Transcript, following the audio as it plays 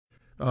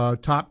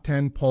top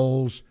 10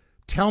 polls.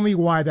 Tell me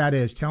why that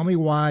is. Tell me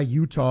why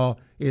Utah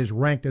is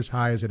ranked as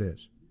high as it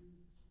is.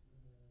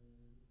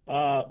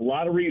 A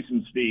lot of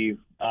reasons, Steve.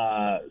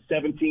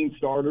 17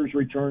 starters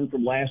returned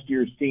from last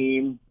year's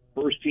team.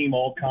 First team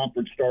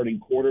all-conference starting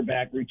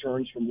quarterback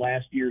returns from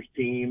last year's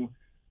team.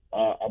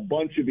 A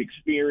bunch of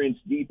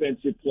experienced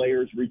defensive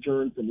players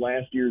returned from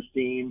last year's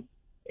team,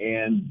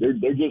 and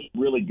they're just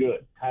really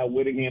good. Kyle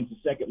Whittingham's the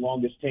second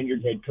longest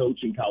tenured head coach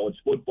in college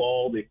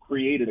football. They've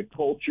created a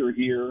culture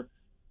here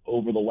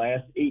over the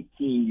last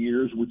 18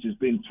 years, which has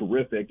been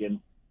terrific. And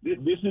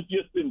this has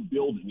just been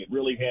building. It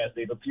really has.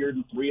 They've appeared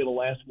in 3 of the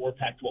last 4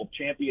 Pac-12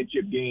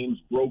 championship games,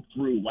 broke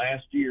through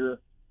last year,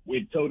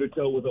 went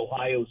toe-to-toe with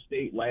Ohio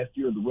State last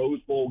year in the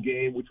Rose Bowl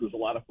game, which was a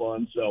lot of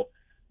fun. So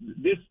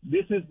this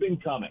has been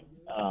coming.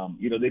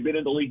 They've been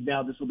in the league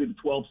now. This will be the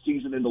 12th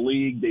season in the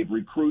league. They've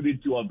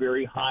recruited to a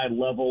very high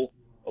level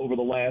over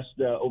the last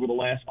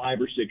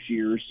 5 or 6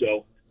 years.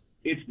 So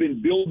it's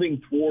been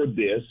building toward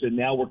this, and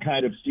now we're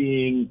kind of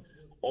seeing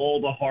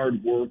all the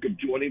hard work of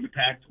joining the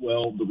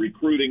Pac-12, the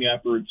recruiting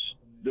efforts,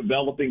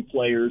 developing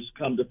players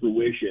come to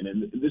fruition.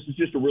 And this is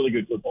just a really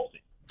good football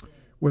team.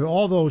 With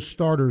all those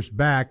starters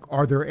back,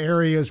 are there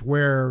areas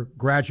where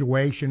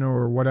graduation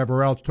or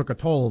whatever else took a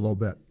toll a little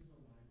bit?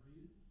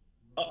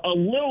 A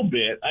little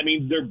bit. I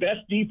mean, their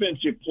best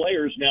defensive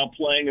players now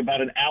playing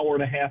about an hour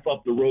and a half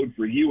up the road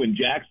for you in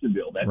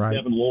Jacksonville. That's right.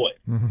 Devin Lloyd.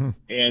 Mm-hmm.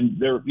 And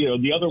they're,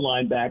 the other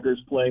linebackers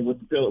playing with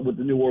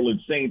the New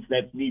Orleans Saints,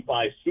 that's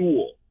Nephi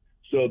Sewell.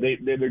 So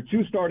their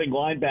 2 starting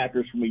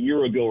linebackers from a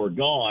year ago are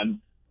gone,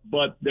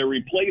 but they're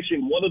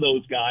replacing one of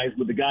those guys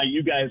with a guy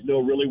you guys know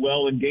really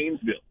well in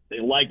Gainesville. They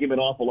like him an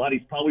awful lot.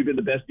 He's probably been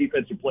the best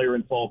defensive player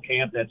in fall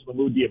camp. That's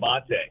Mahmoud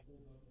Diabate.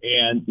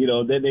 And,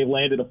 then they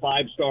landed a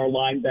 5-star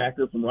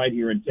linebacker from right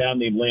here in town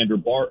named Lander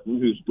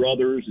Barton, whose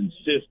brothers and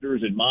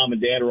sisters and mom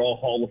and dad are all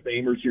Hall of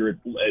Famers here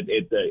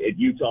at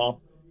Utah.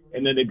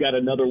 And then they've got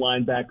another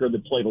linebacker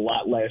that played a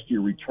lot last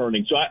year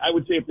returning. So I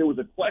would say if there was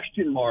a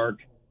question mark,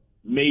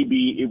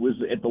 maybe it was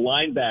at the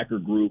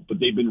linebacker group, but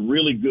they've been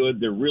really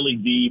good. They're really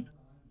deep.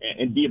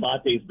 And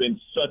Diabate has been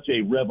such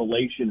a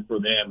revelation for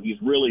them.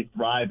 He's really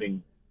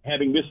thriving,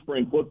 having missed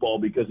spring football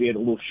because he had a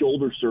little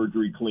shoulder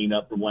surgery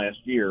cleanup from last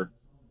year.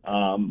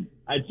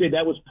 I'd say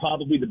that was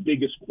probably the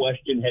biggest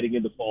question heading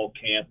into fall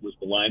camp was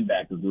the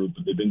linebacker group,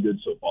 but they've been good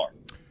so far.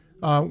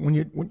 When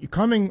you're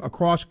coming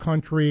across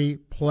country,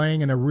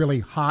 playing in a really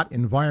hot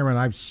environment,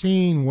 I've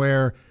seen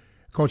where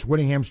Coach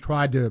Whittingham's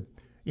tried to,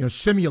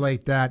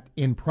 simulate that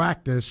in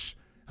practice.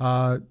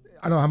 I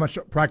don't know how much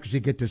practice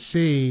you get to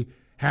see.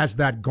 Has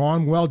that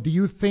gone well? Do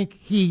you think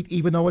heat,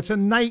 even though it's a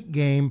night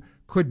game,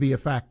 could be a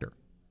factor?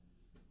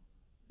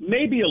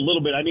 Maybe a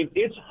little bit. I mean,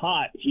 it's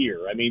hot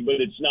here. But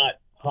it's not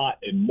hot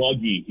and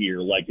muggy here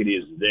like it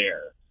is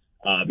there.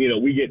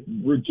 We get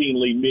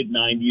routinely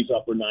mid-90s,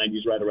 upper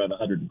 90s, right around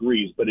 100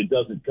 degrees, but it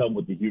doesn't come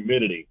with the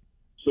humidity.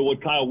 So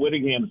what Kyle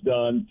Whittingham's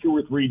done 2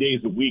 or 3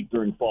 days a week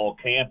during fall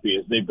camp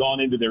is they've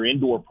gone into their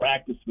indoor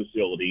practice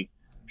facility,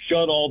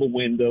 shut all the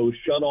windows,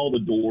 shut all the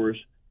doors,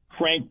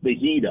 cranked the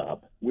heat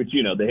up, which,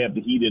 they have the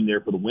heat in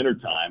there for the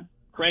wintertime,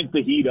 cranked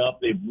the heat up.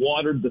 They've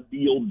watered the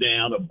field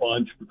down a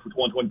bunch for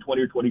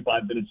 20 or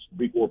 25 minutes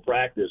before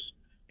practice,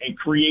 and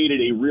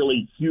created a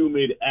really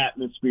humid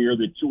atmosphere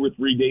that 2 or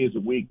 3 days a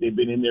week they've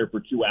been in there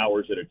for 2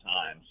 hours at a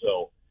time.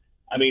 So,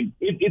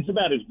 it's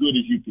about as good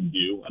as you can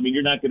do.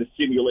 You're not going to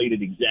simulate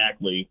it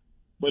exactly,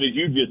 but as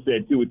you just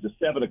said, too, it's a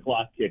 7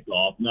 o'clock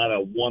kickoff, not a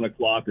 1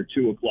 o'clock or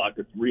 2 o'clock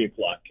or 3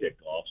 o'clock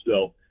kickoff.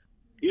 So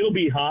it'll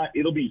be hot.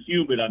 It'll be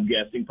humid, I'm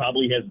guessing.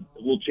 Probably has a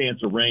little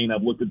chance of rain.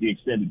 I've looked at the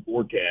extended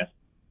forecast.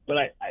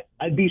 But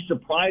I'd be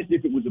surprised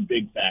if it was a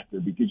big factor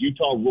because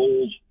Utah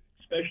rolls,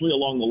 especially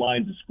along the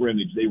lines of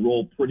scrimmage, they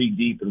roll pretty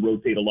deep and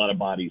rotate a lot of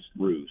bodies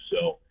through.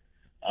 So,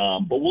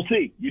 but we'll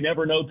see. You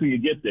never know till you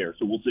get there,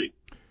 so we'll see.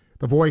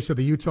 The voice of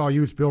the Utah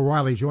Utes, Bill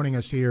Riley, joining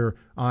us here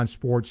on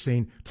Sports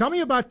Scene. Tell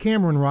me about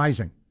Cameron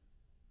Rising.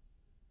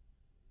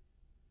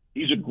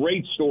 He's a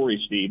great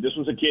story, Steve. This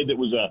was a kid that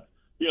was a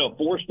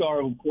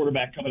 4-star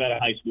quarterback coming out of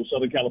high school,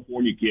 Southern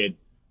California kid.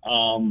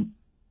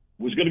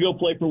 Was going to go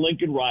play for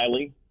Lincoln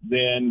Riley.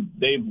 Then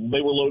they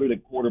were loaded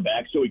at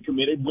quarterback, so he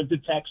committed, went to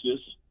Texas,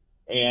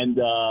 and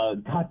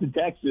got to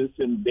Texas,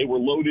 and they were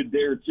loaded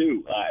there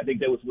too. I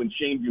think that was when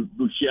Shane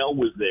Buechele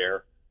was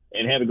there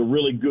and having a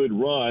really good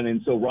run.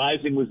 And so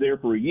Rising was there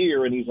for a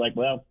year, and he's like,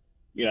 well,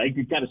 he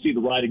could kind of see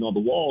the writing on the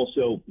wall.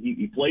 So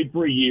he played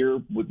for a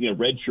year with,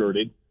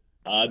 redshirted,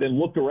 then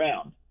looked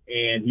around.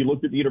 And he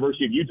looked at the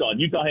University of Utah. And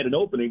Utah had an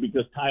opening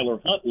because Tyler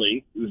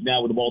Huntley, who's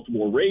now with the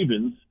Baltimore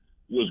Ravens,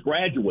 was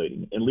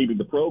graduating and leaving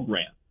the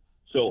program.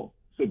 So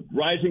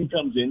Rising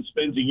comes in,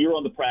 spends a year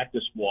on the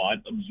practice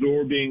squad,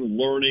 absorbing,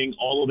 learning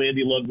all of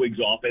Andy Ludwig's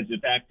offense.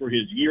 In fact, for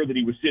his year that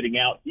he was sitting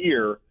out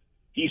here,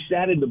 he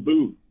sat in the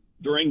booth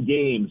during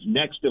games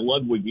next to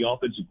Ludwig, the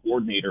offensive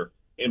coordinator,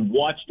 and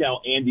watched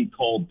how Andy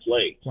called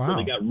plays. Wow. So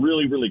they got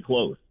really, really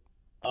close.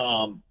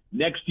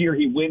 Next year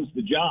he wins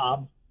the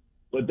job,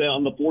 but then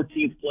on the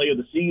 14th play of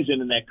the season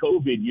in that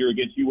COVID year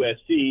against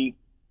USC,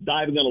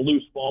 diving on a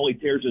loose ball, he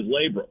tears his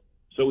labrum.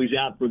 so he's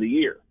out for the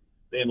year.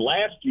 Then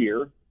last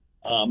year,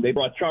 they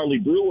brought Charlie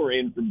Brewer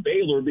in from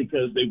Baylor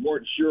because they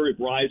weren't sure if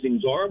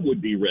Rising's arm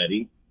would be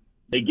ready.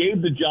 They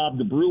gave the job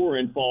to Brewer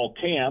in fall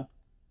camp,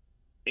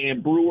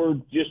 and Brewer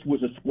just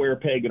was a square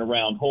peg in a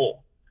round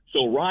hole.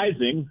 So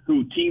Rising,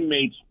 who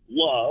teammates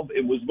love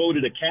and was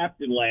voted a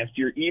captain last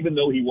year, even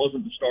though he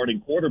wasn't the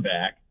starting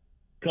quarterback,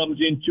 comes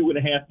in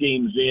 2.5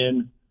 games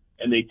in,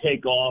 and they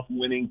take off,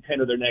 winning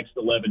 10 of their next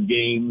 11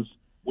 games,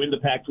 win the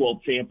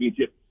Pac-12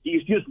 championship.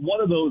 He's just one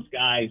of those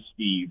guys,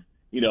 Steve.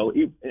 You know,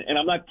 and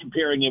I'm not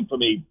comparing him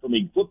from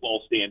a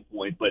football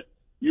standpoint, but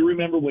you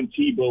remember when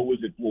Tebow was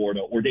at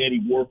Florida or Danny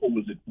Werfel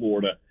was at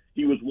Florida.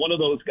 He was one of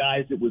those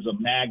guys that was a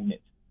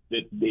magnet.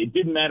 That it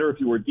didn't matter if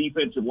you were a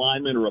defensive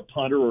lineman or a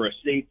punter or a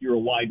safety or a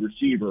wide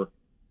receiver.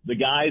 The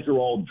guys are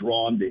all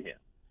drawn to him.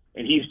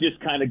 And he's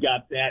just kind of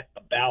got that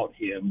about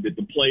him, that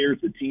the players,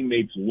 the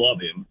teammates love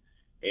him.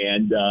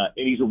 And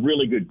he's a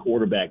really good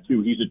quarterback,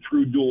 too. He's a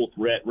true dual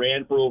threat.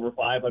 Ran for over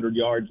 500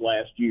 yards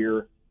last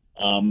year.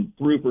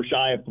 Threw for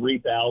shy of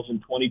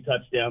 3,000, 20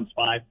 touchdowns,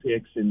 5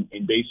 picks in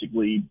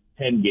basically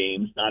 10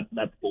 games, not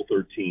the full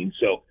 13.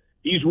 So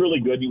he's really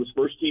good. He was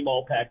first team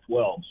All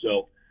Pac-12.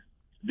 So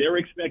they're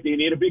expecting,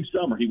 and he had a big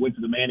summer. He went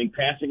to the Manning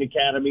Passing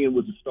Academy and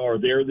was a star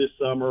there this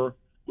summer.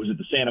 Was at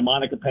the Santa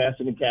Monica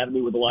Passing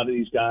Academy with a lot of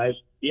these guys.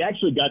 He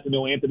actually got to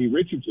know Anthony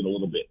Richardson a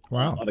little bit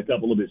on a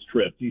couple of his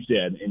trips, he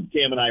said. And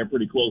Cam and I are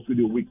pretty close. We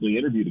do a weekly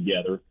interview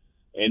together.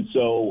 And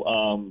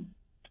so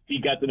he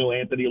got to know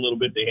Anthony a little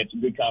bit. They had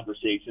some good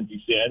conversations,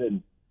 he said.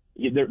 And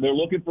they're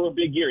looking for a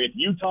big year. If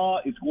Utah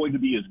is going to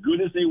be as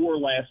good as they were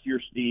last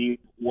year, Steve,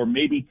 or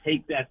maybe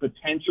take that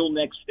potential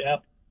next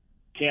step,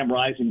 Cam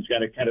Rising's got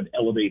to kind of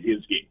elevate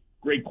his game.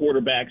 Great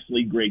quarterbacks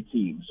lead great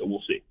teams, so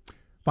we'll see.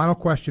 Final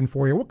question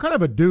for you. What kind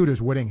of a dude is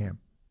Whittingham?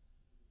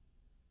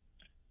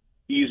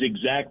 He's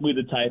exactly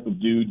the type of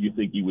dude you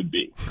think he would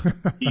be.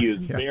 He is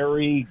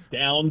very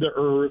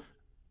down-to-earth,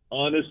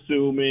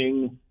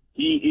 unassuming.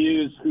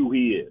 He is who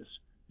he is.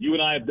 You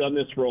and I have done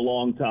this for a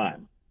long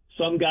time.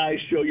 Some guys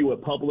show you a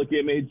public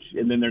image,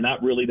 and then they're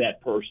not really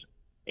that person,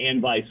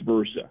 and vice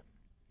versa.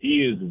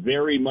 He is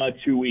very much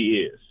who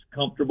he is,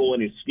 comfortable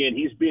in his skin.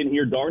 He's been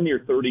here darn near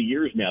 30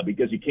 years now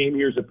because he came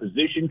here as a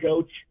position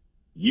coach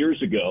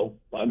years ago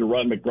under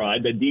Ron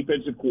McBride, the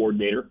defensive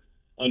coordinator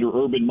under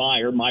Urban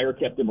Meyer. Meyer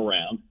kept him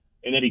around,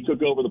 and then he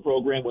took over the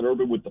program when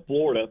Urban went to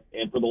Florida,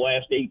 and for the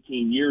last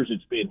 18 years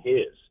it's been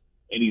his.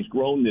 And he's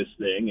grown this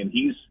thing, and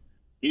he's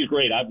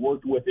great. I've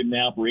worked with him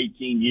now for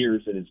 18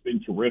 years, and it's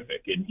been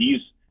terrific. And he's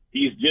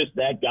just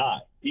that guy.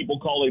 People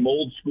call him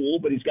old school,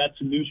 but he's got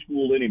some new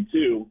school in him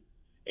too.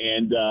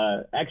 And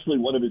actually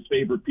one of his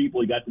favorite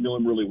people, he got to know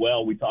him really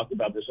well. We talked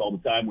about this all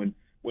the time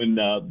when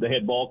the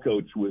head ball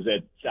coach was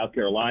at South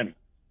Carolina.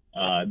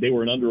 They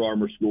were an Under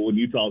Armour school, and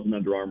Utah's an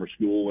Under Armour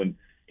school, and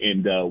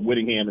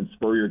Whittingham and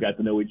Spurrier got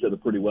to know each other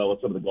pretty well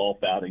at some of the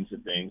golf outings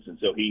and things. And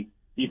so he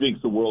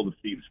thinks the world of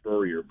Steve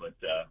Spurrier, but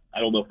I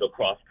don't know if they'll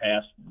cross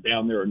paths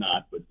down there or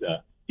not. But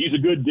he's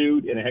a good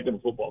dude and a heck of a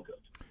football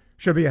coach.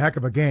 Should be a heck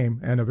of a game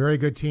and a very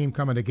good team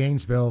coming to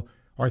Gainesville.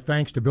 Our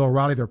thanks to Bill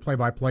Riley, their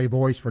play-by-play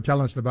voice, for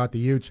telling us about the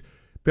Utes.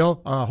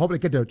 Bill, hoping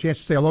to get a chance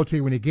to say hello to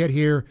you when you get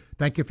here.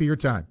 Thank you for your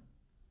time.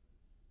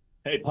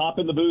 Hey, pop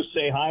in the booth,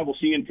 say hi. We'll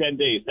see you in 10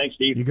 days. Thanks,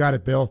 Steve. You got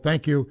it, Bill.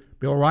 Thank you.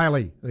 Bill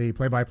Riley, the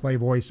play-by-play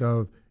voice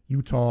of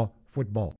Utah football.